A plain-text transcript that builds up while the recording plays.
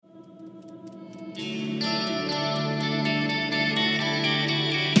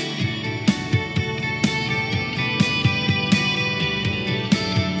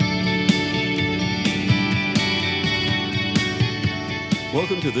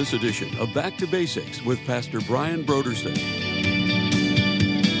Welcome to this edition of Back to Basics with Pastor Brian Brodersen.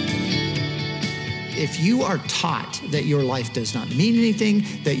 If you are taught that your life does not mean anything,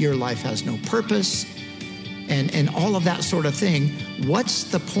 that your life has no purpose, and all of that sort of thing, what's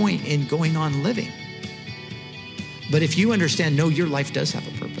the point in going on living? But if you understand, no, your life does have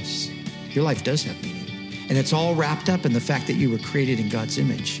a purpose. Your life does have meaning. And it's all wrapped up in the fact that you were created in God's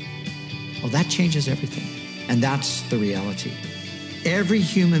image. Well, that changes everything. And that's the reality. Every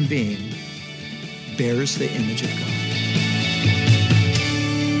human being bears the image of God.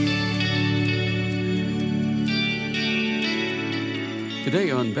 Today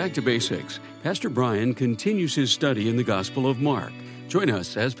on Back to Basics, Pastor Brian continues his study in the Gospel of Mark. Join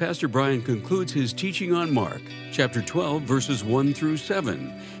us as Pastor Brian concludes his teaching on Mark, chapter 12, verses 1 through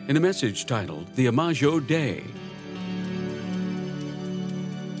 7, in a message titled, The Imago Dei.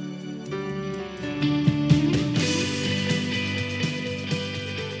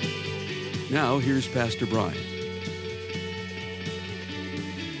 Now, here's Pastor Brian.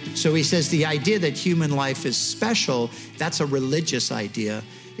 So he says the idea that human life is special, that's a religious idea.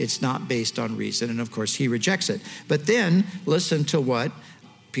 It's not based on reason, and of course he rejects it. But then listen to what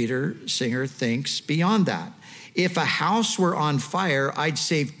Peter Singer thinks beyond that. If a house were on fire, I'd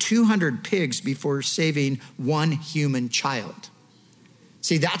save 200 pigs before saving one human child.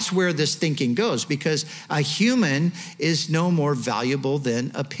 See, that's where this thinking goes, because a human is no more valuable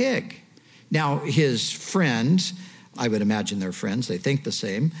than a pig. Now, his friend, I would imagine they're friends, they think the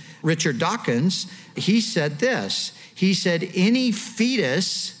same, Richard Dawkins, he said this. He said, any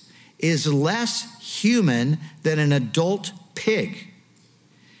fetus is less human than an adult pig.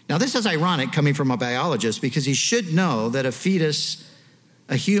 Now, this is ironic coming from a biologist, because he should know that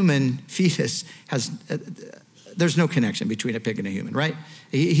a human fetus there's no connection between a pig and a human, right?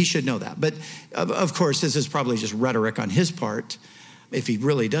 He should know that. But of course, this is probably just rhetoric on his part. If he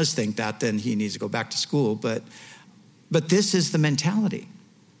really does think that, then he needs to go back to school. But this is the mentality.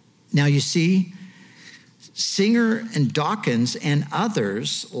 Now, you see, Singer and Dawkins and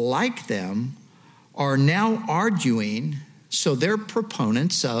others like them are now arguing, so they're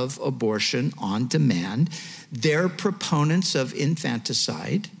proponents of abortion on demand, they're proponents of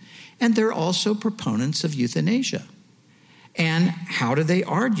infanticide, and they're also proponents of euthanasia. And how do they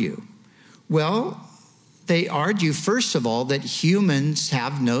argue? Well, they argue, first of all, that humans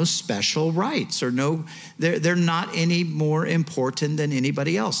have no special rights, or they're not any more important than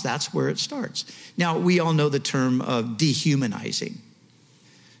anybody else. That's where it starts. Now, we all know the term of dehumanizing.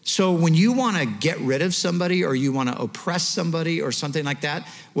 So when you want to get rid of somebody, or you want to oppress somebody or something like that,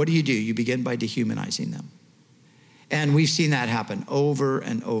 what do? You begin by dehumanizing them. And we've seen that happen over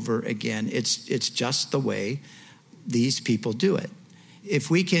and over again. It's just the way these people do it.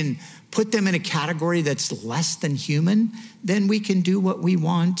 If we can put them in a category that's less than human, then we can do what we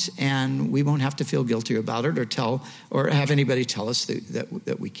want, and we won't have to feel guilty about it or have anybody tell us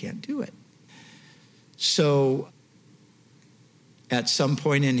that we can't do it. So at some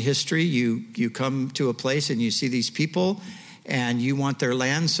point in history, you come to a place and you see these people and you want their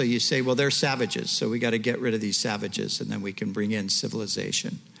land, so you say, well, they're savages, so we got to get rid of these savages, and then we can bring in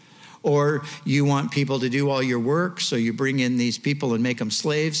civilization. Or you want people to do all your work, so you bring in these people and make them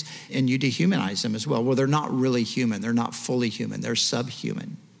slaves, and you dehumanize them as well. Well, they're not really human. They're not fully human. They're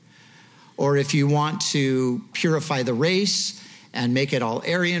subhuman. Or if you want to purify the race and make it all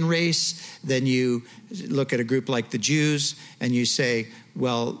Aryan race, then you look at a group like the Jews and you say,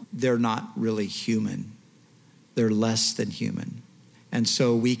 well, they're not really human. They're less than human. And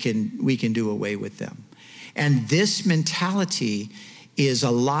so we can do away with them. And this mentality is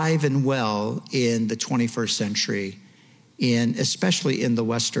alive and well in the 21st century, especially in the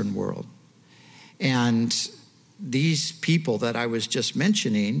Western world. And these people that I was just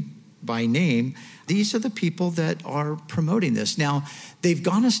mentioning by name, these are the people that are promoting this. Now, they've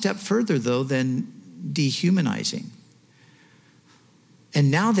gone a step further, though, than dehumanizing.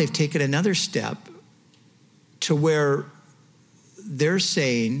 And now they've taken another step to where they're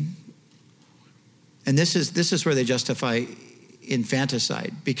saying, and this is where they justify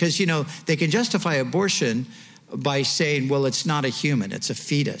infanticide, because, they can justify abortion by saying, well, it's not a human, it's a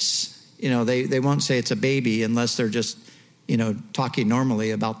fetus. They won't say it's a baby unless they're just, talking normally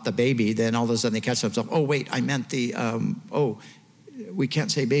about the baby. Then all of a sudden they catch themselves, oh, wait, I meant we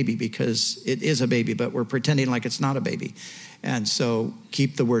can't say baby because it is a baby, but we're pretending like it's not a baby. And so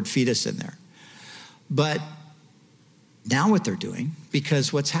keep the word fetus in there. But now what they're doing,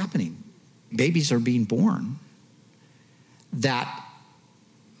 because what's happening, babies are being born that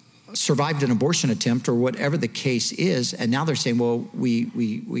survived an abortion attempt or whatever the case is, and now they're saying, well, we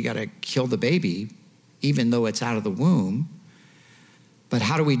got to kill the baby, even though it's out of the womb. But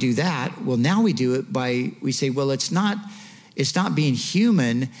how do we do that? Well, now we do it by, we say, well, it's not being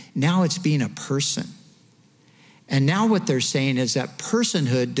human, now it's being a person. And now what they're saying is that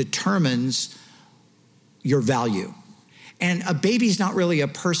personhood determines your value. And a baby's not really a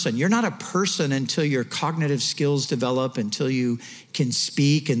person. You're not a person until your cognitive skills develop, until you can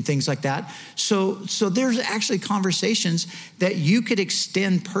speak and things like that. So there's actually conversations that you could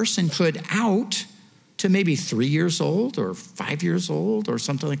extend personhood out to maybe 3 years old or 5 years old or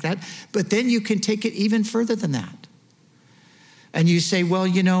something like that. But then you can take it even further than that. And you say, well,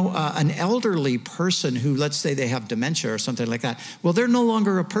 an elderly person who, let's say they have dementia or something like that, well, they're no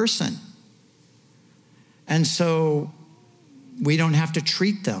longer a person. And so we don't have to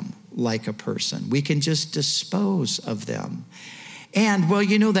treat them like a person. We can just dispose of them. And, well,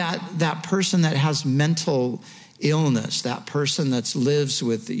 that person that has mental illness, that person that lives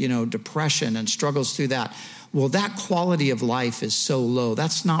with, depression and struggles through that, well, that quality of life is so low.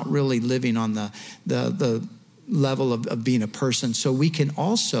 That's not really living on the level of being a person. So we can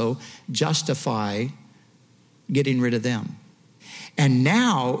also justify getting rid of them. And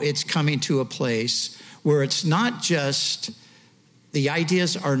now it's coming to a place where it's not just, the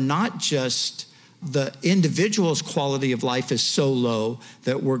ideas are not just the individual's quality of life is so low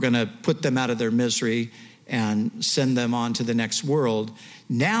that we're going to put them out of their misery and send them on to the next world.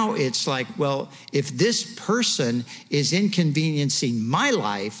 Now it's like, well, if this person is inconveniencing my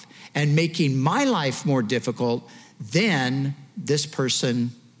life and making my life more difficult, then this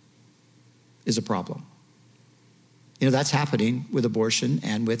person is a problem. That's happening with abortion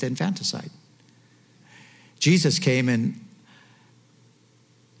and with infanticide. Jesus came and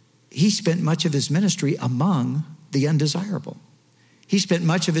he spent much of his ministry among the undesirable. He spent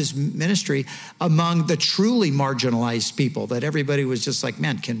much of his ministry among the truly marginalized people that everybody was just like,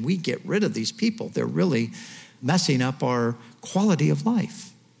 man, can we get rid of these people? They're really messing up our quality of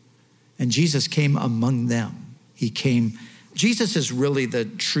life. And Jesus came among them. Jesus is really the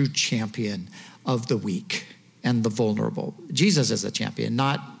true champion of the weak and the vulnerable. Jesus is a champion,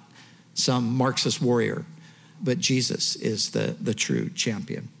 not some Marxist warrior, but Jesus is the true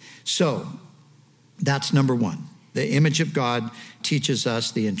champion. So that's number one. The image of God teaches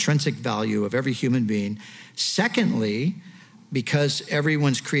us the intrinsic value of every human being. Secondly, because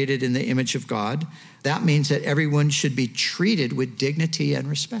everyone's created in the image of God, that means that everyone should be treated with dignity and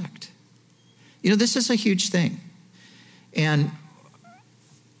respect. This is a huge thing. And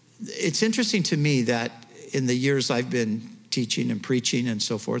it's interesting to me that in the years I've been teaching and preaching and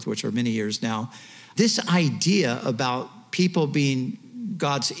so forth, which are many years now, this idea about people being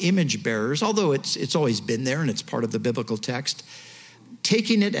God's image bearers, although it's always been there and it's part of the biblical text,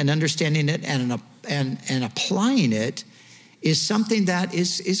 taking it and understanding it and applying it is something that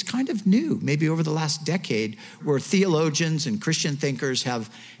is kind of new, maybe over the last decade, where theologians and Christian thinkers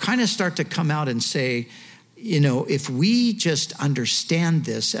have kind of start to come out and say, if we just understand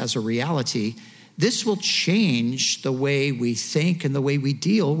this as a reality, this will change the way we think and the way we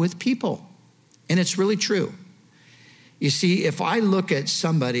deal with people. And it's really true. You see, if I look at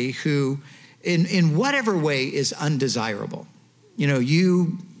somebody who, in whatever way is undesirable,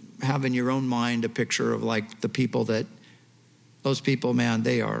 you have in your own mind a picture of like the people that, those people, man,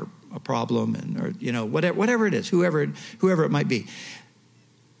 they are a problem, or whatever it is, whoever it might be.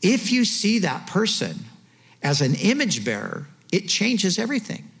 If you see that person as an image bearer, it changes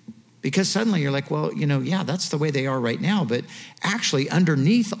everything. Because suddenly you're like, well, yeah, that's the way they are right now. But actually,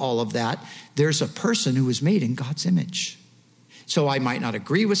 underneath all of that, there's a person who was made in God's image. So I might not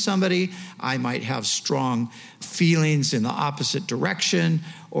agree with somebody. I might have strong feelings in the opposite direction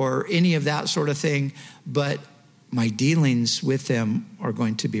or any of that sort of thing. But my dealings with them are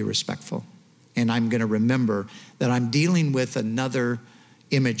going to be respectful. And I'm going to remember that I'm dealing with another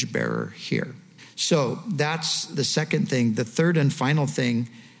image bearer here. So that's the second thing. The third and final thing,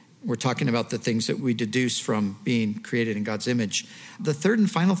 we're talking about the things that we deduce from being created in God's image. The third and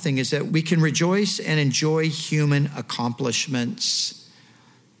final thing is that we can rejoice and enjoy human accomplishments,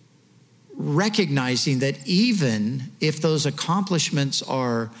 recognizing that even if those accomplishments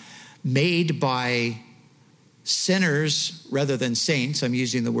are made by sinners rather than saints, I'm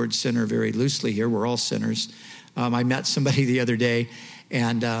using the word sinner very loosely here, we're all sinners. I met somebody the other day,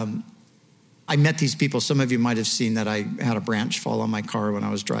 and I met these people. Some of you might have seen that I had a branch fall on my car when I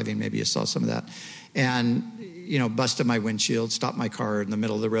was driving. Maybe you saw some of that. And, busted my windshield, stopped my car in the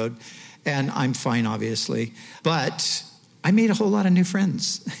middle of the road. And I'm fine, obviously. But I made a whole lot of new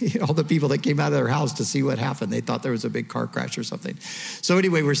friends. All the people that came out of their house to see what happened, they thought there was a big car crash or something. So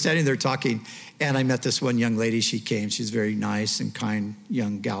anyway, we're standing there talking, and I met this one young lady. She came. She's a very nice and kind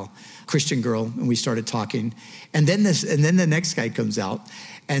young gal, Christian girl, and we started talking. And then the next guy comes out,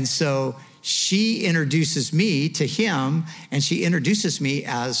 and so she introduces me to him, and she introduces me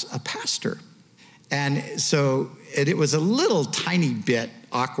as a pastor. And so it was a little tiny bit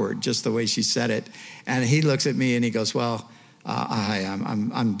awkward, just the way she said it. And he looks at me and he goes, well, hi,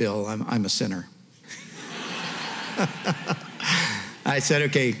 I'm Bill. I'm a sinner. I said,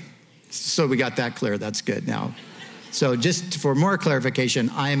 okay, so we got that clear. That's good now. So just for more clarification,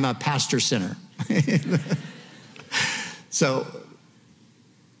 I'm a pastor sinner. So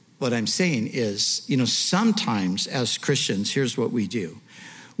what I'm saying is, sometimes as Christians, here's what we do.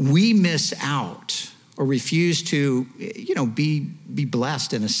 We miss out or refuse to, be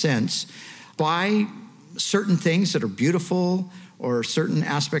blessed in a sense by certain things that are beautiful or certain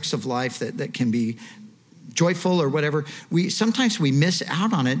aspects of life that can be joyful or whatever. Sometimes we miss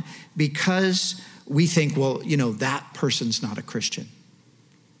out on it because we think, well, that person's not a Christian.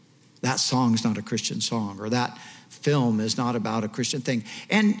 That song's not a Christian song, or that film is not about a Christian thing.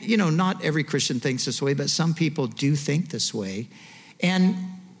 And, not every Christian thinks this way, but some people do think this way. And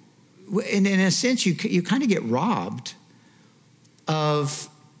in a sense, you kind of get robbed of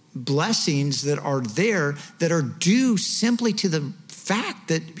blessings that are there that are due simply to the fact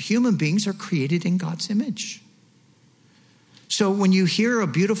that human beings are created in God's image. So when you hear a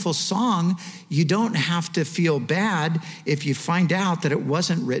beautiful song, you don't have to feel bad if you find out that it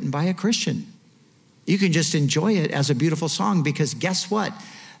wasn't written by a Christian. You can just enjoy it as a beautiful song, because guess what?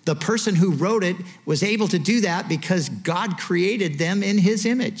 The person who wrote it was able to do that because God created them in his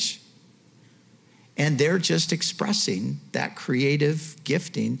image. And they're just expressing that creative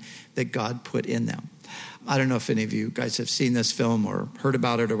gifting that God put in them. I don't know if any of you guys have seen this film or heard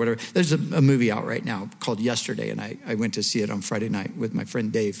about it or whatever. There's a movie out right now called Yesterday, and I went to see it on Friday night with my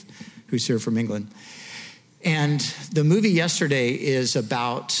friend Dave, who's here from England. And the movie Yesterday is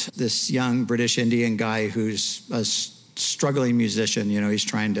about this young British Indian guy who's a struggling musician. He's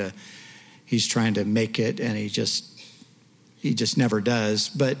trying to make it, and he just never does.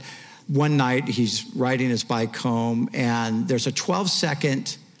 But one night he's riding his bike home, and there's a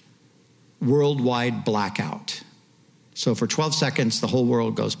 12-second worldwide blackout. So for 12 seconds, the whole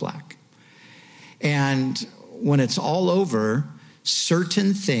world goes black. And when it's all over,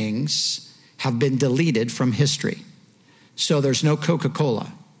 certain things have been deleted from history. So there's no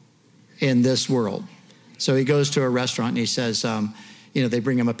Coca-Cola in this world. So he goes to a restaurant and he says, they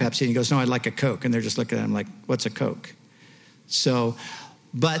bring him a Pepsi, and he goes, no, I'd like a Coke. And they're just looking at him like, what's a Coke?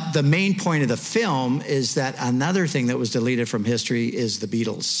 But the main point of the film is that another thing that was deleted from history is the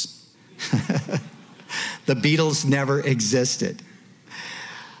Beatles. The Beatles never existed.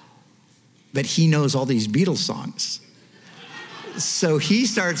 But he knows all these Beatles songs. So he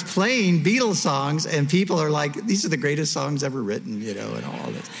starts playing Beatles songs, and people are like, these are the greatest songs ever written, and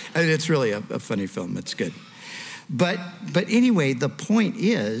all this. And it's really a funny film. It's good. But anyway, the point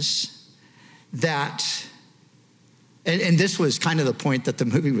is that, and this was kind of the point that the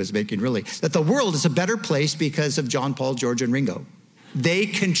movie was making, really, that the world is a better place because of John, Paul, George, and Ringo. They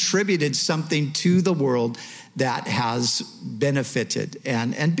contributed something to the world that has benefited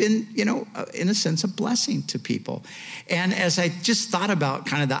and been, in a sense, a blessing to people. And as I just thought about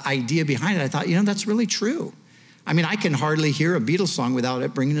kind of the idea behind it, I thought, that's really true. I mean, I can hardly hear a Beatles song without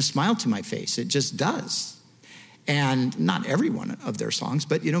it bringing a smile to my face. It just does. And not every one of their songs,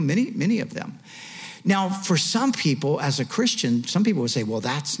 but, many of them. Now, for some people, as a Christian, some people would say, well,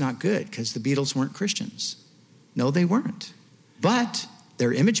 that's not good because the Beatles weren't Christians. No, they weren't. But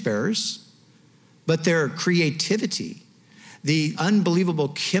they're image bearers, but their creativity, the unbelievable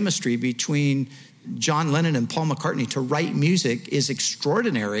chemistry between John Lennon and Paul McCartney to write music is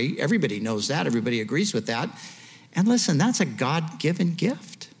extraordinary. Everybody knows that. Everybody agrees with that. And listen, that's a God-given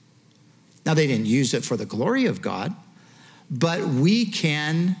gift. Now, they didn't use it for the glory of God, but we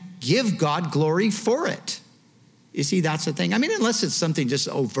can give God glory for it. You see, that's the thing. I mean, unless it's something just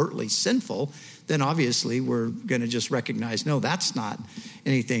overtly sinful, then obviously we're going to just recognize, no, that's not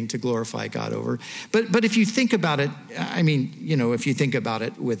anything to glorify God over. But if you think about it, I mean, if you think about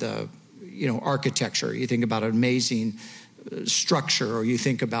it with architecture, you think about an amazing structure, or you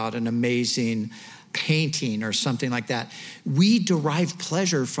think about an amazing painting or something like that, we derive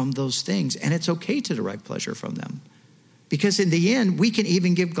pleasure from those things, and it's okay to derive pleasure from them. Because in the end, we can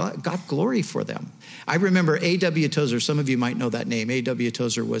even give God glory for them. I remember A.W. Tozer. Some of you might know that name. A.W.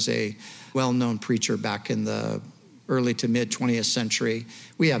 Tozer was a well-known preacher back in the early to mid 20th century.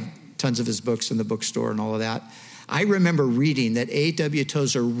 We have tons of his books in the bookstore and all of that. I remember reading that A.W.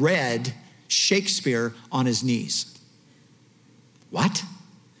 Tozer read Shakespeare on his knees. What?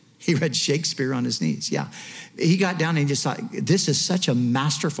 He read Shakespeare on his knees, yeah. He got down and he just thought, this is such a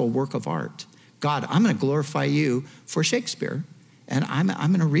masterful work of art. God, I'm going to glorify you for Shakespeare, and I'm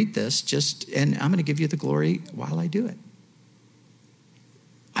going to read this and I'm going to give you the glory while I do it.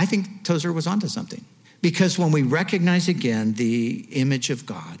 I think Tozer was onto something. Because when we recognize again the image of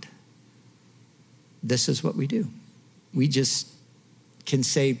God, this is what we do. We just can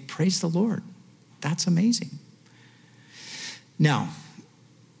say, praise the Lord. That's amazing. Now,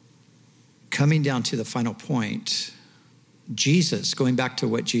 coming down to the final point, Jesus, going back to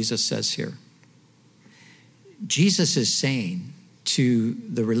what Jesus says here, Jesus is saying to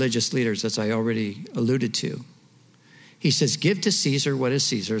the religious leaders, as I already alluded to, he says, give to Caesar what is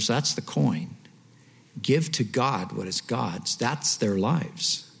Caesar's, that's the coin. Give to God what is God's, that's their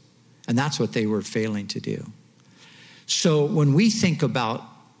lives. And that's what they were failing to do. So when we think about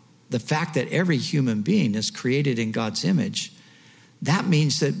the fact that every human being is created in God's image, that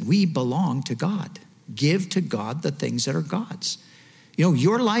means that we belong to God. Give to God the things that are God's. You know,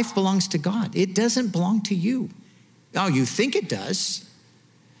 your life belongs to God. It doesn't belong to you. Oh, you think it does.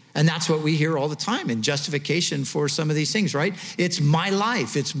 And that's what we hear all the time in justification for some of these things, right? It's my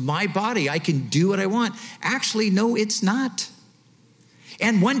life. It's my body. I can do what I want. Actually, no, it's not.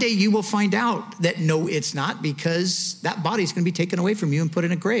 And one day you will find out that no, it's not, because that body's going to be taken away from you and put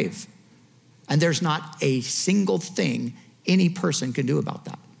in a grave. And there's not a single thing any person can do about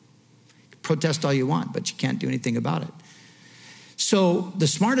that. Protest all you want, but you can't do anything about it. So the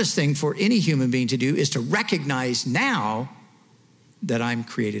smartest thing for any human being to do is to recognize now that I'm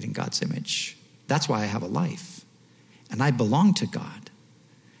created in God's image. That's why I have a life. And I belong to God.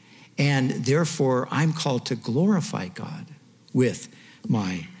 And therefore, I'm called to glorify God with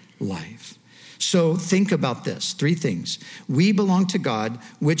my life. So think about this, 3 things. We belong to God,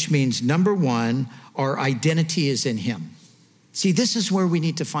 which means, number 1, our identity is in him. See, this is where we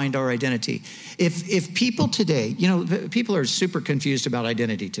need to find our identity. If people today, you know, people are super confused about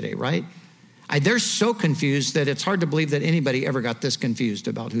identity today, right? They're so confused that it's hard to believe that anybody ever got this confused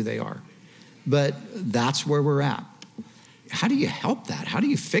about who they are. But that's where we're at. How do you help that? How do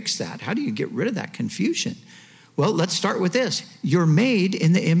you fix that? How do you get rid of that confusion? Well, let's start with this. You're made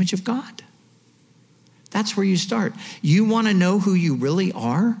in the image of God. That's where you start. You want to know who you really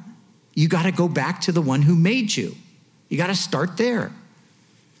are? You got to go back to the one who made you. You got to start there.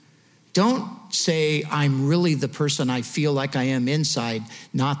 Don't say, I'm really the person I feel like I am inside,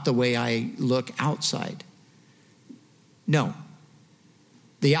 not the way I look outside. No.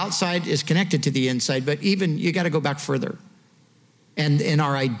 The outside is connected to the inside, but even you got to go back further. And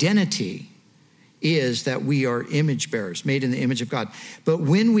our identity is that we are image bearers, made in the image of God. But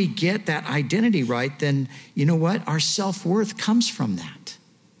when we get that identity right, then you know what? Our self-worth comes from that.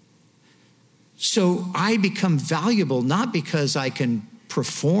 So I become valuable not because I can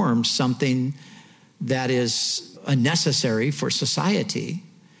perform something that is unnecessary for society.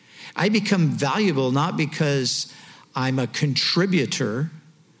 I become valuable not because I'm a contributor,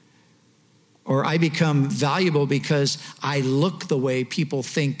 or I become valuable because I look the way people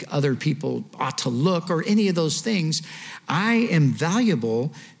think other people ought to look, or any of those things. I am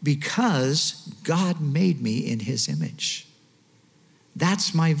valuable because God made me in his image.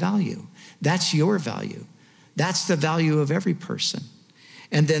 That's my value. That's your value. That's the value of every person.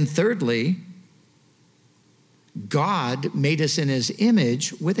 And then thirdly, God made us in his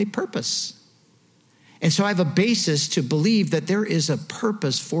image with a purpose. And so I have a basis to believe that there is a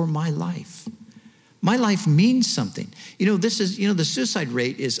purpose for my life. My life means something. The suicide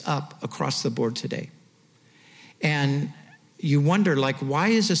rate is up across the board today. And you wonder, why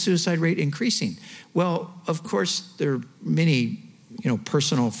is the suicide rate increasing? Well, of course, there are many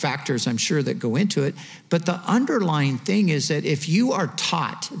personal factors, I'm sure, that go into it. But the underlying thing is that if you are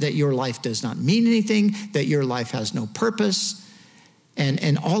taught that your life does not mean anything, that your life has no purpose,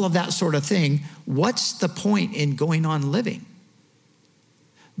 and all of that sort of thing, what's the point in going on living?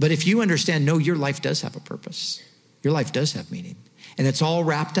 But if you understand, no, your life does have a purpose. Your life does have meaning. And it's all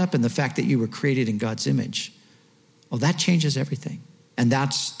wrapped up in the fact that you were created in God's image. Well, that changes everything. And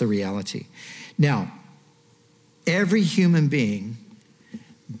that's the reality. Now, every human being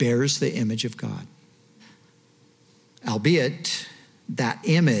bears the image of God. Albeit, that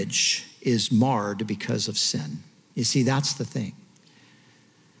image is marred because of sin. You see, that's the thing.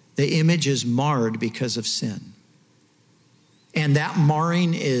 The image is marred because of sin. And that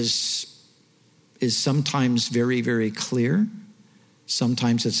marring is sometimes very, very clear.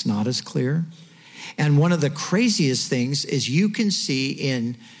 Sometimes it's not as clear. And one of the craziest things is you can see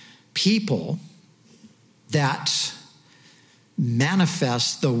in people that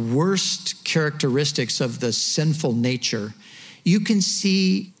manifests the worst characteristics of the sinful nature, you can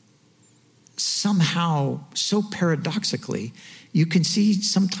see somehow, so paradoxically, you can see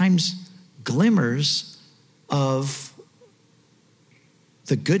sometimes glimmers of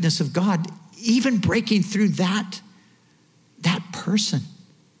the goodness of God, even breaking through that person.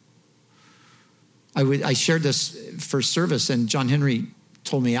 I shared this first service, and John Henry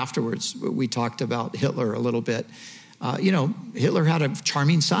told me afterwards, we talked about Hitler a little bit. Hitler had a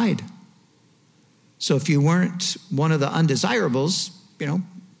charming side. So if you weren't one of the undesirables,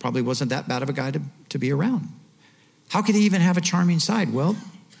 probably wasn't that bad of a guy to be around. How could he even have a charming side? Well,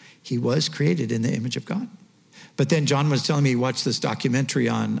 he was created in the image of God. But then John was telling me he watched this documentary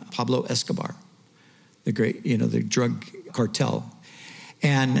on Pablo Escobar, the great, the drug cartel.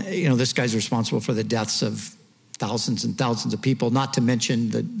 And, this guy's responsible for the deaths of thousands and thousands of people, not to mention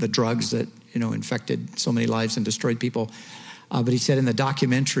the drugs that, infected so many lives and destroyed people. But he said in the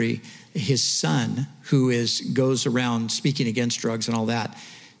documentary, his son, who goes around speaking against drugs and all that,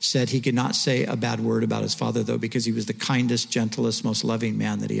 said he could not say a bad word about his father, though, because he was the kindest, gentlest, most loving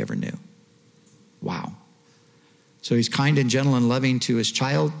man that he ever knew. Wow. So he's kind and gentle and loving to his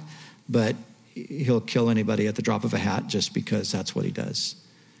child, but he'll kill anybody at the drop of a hat just because that's what he does.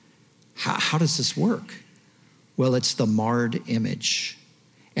 How does this work? Well, it's the marred image.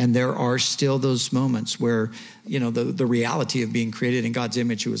 And there are still those moments where, the reality of being created in God's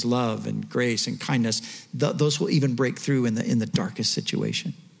image, who is love and grace and kindness, those will even break through in the darkest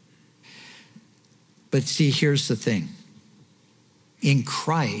situation. But see, here's the thing. In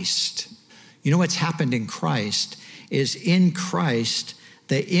Christ, what's happened in Christ is in Christ,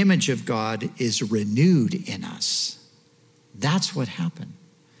 the image of God is renewed in us. That's what happened.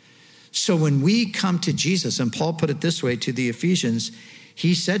 So when we come to Jesus, and Paul put it this way to the Ephesians,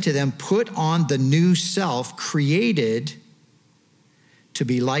 he said to them, put on the new self created to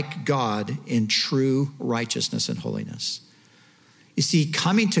be like God in true righteousness and holiness. You see,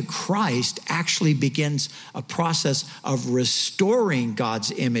 coming to Christ actually begins a process of restoring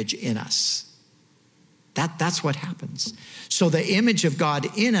God's image in us. That's what happens. So the image of God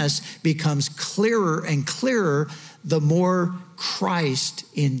in us becomes clearer and clearer the more Christ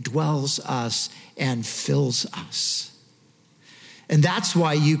indwells us and fills us. And that's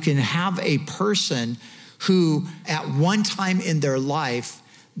why you can have a person who at one time in their life,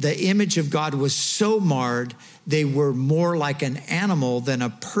 the image of God was so marred, they were more like an animal than a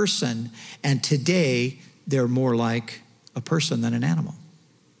person. And today, they're more like a person than an animal.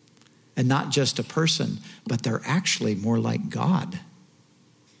 And not just a person, but they're actually more like God.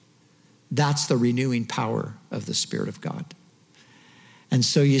 That's the renewing power of the Spirit of God. And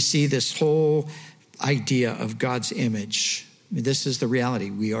so you see this whole idea of God's image. This is the reality.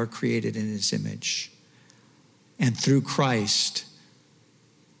 We are created in his image. And through Christ,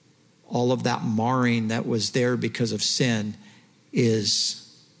 all of that marring that was there because of sin is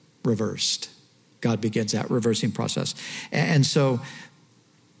reversed. God begins that reversing process. And so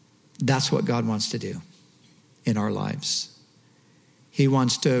that's what God wants to do in our lives. He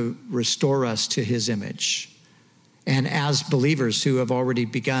wants to restore us to his image. And as believers who have already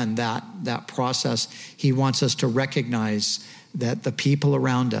begun that process, he wants us to recognize that the people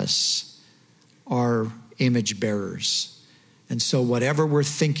around us are image bearers. And so whatever we're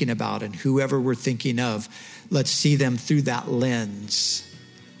thinking about and whoever we're thinking of, let's see them through that lens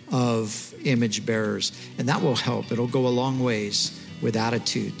of image bearers. And that will help. It'll go a long ways with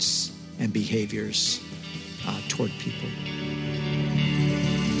attitudes and behaviors toward people.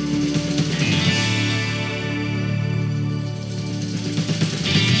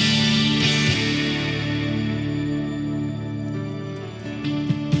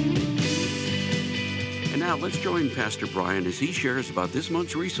 And now let's join Pastor Brian as he shares about this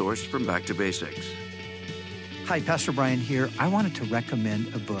month's resource from Back to Basics. Hi, Pastor Brian here. I wanted to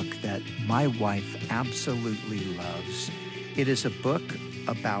recommend a book that my wife absolutely loves. It is a book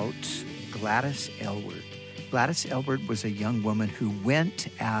about Gladys Aylward. Gladys Aylward was a young woman who went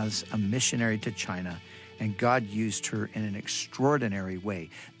as a missionary to China, and God used her in an extraordinary way.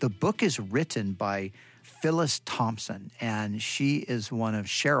 The book is written by Phyllis Thompson, and she is one of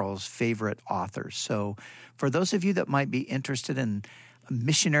Cheryl's favorite authors. So for those of you that might be interested in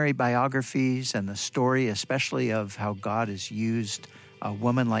missionary biographies and the story, especially of how God has used a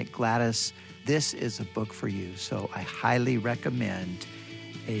woman like Gladys, this is a book for you. So I highly recommend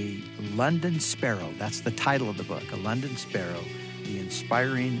A London Sparrow. That's the title of the book, A London Sparrow, the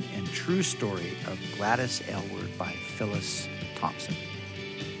inspiring and true story of Gladys Aylward by Phyllis Thompson.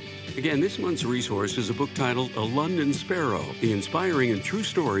 Again, this month's resource is a book titled A London Sparrow, the inspiring and true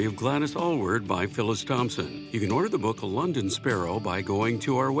story of Gladys Aylward by Phyllis Thompson. You can order the book A London Sparrow by going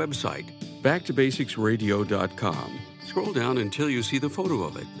to our website, backtobasicsradio.com. Scroll down until you see the photo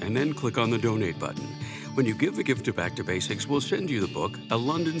of it, and then click on the donate button. When you give a gift to Back to Basics, we'll send you the book, A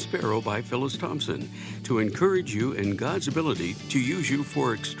London Sparrow by Phyllis Thompson, to encourage you in God's ability to use you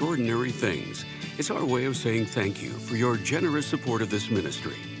for extraordinary things. It's our way of saying thank you for your generous support of this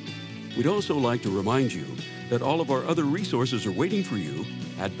ministry. We'd also like to remind you that all of our other resources are waiting for you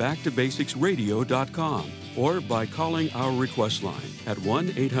at backtobasicsradio.com or by calling our request line at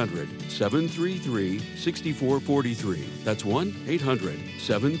 1-800-733-6443. That's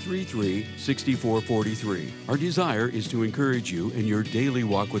 1-800-733-6443. Our desire is to encourage you in your daily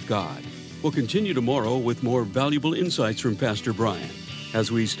walk with God. We'll continue tomorrow with more valuable insights from Pastor Brian as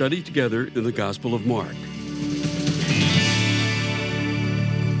we study together in the Gospel of Mark.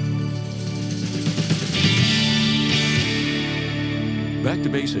 Back to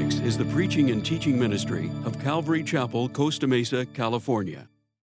Basics is the preaching and teaching ministry of Calvary Chapel, Costa Mesa, California.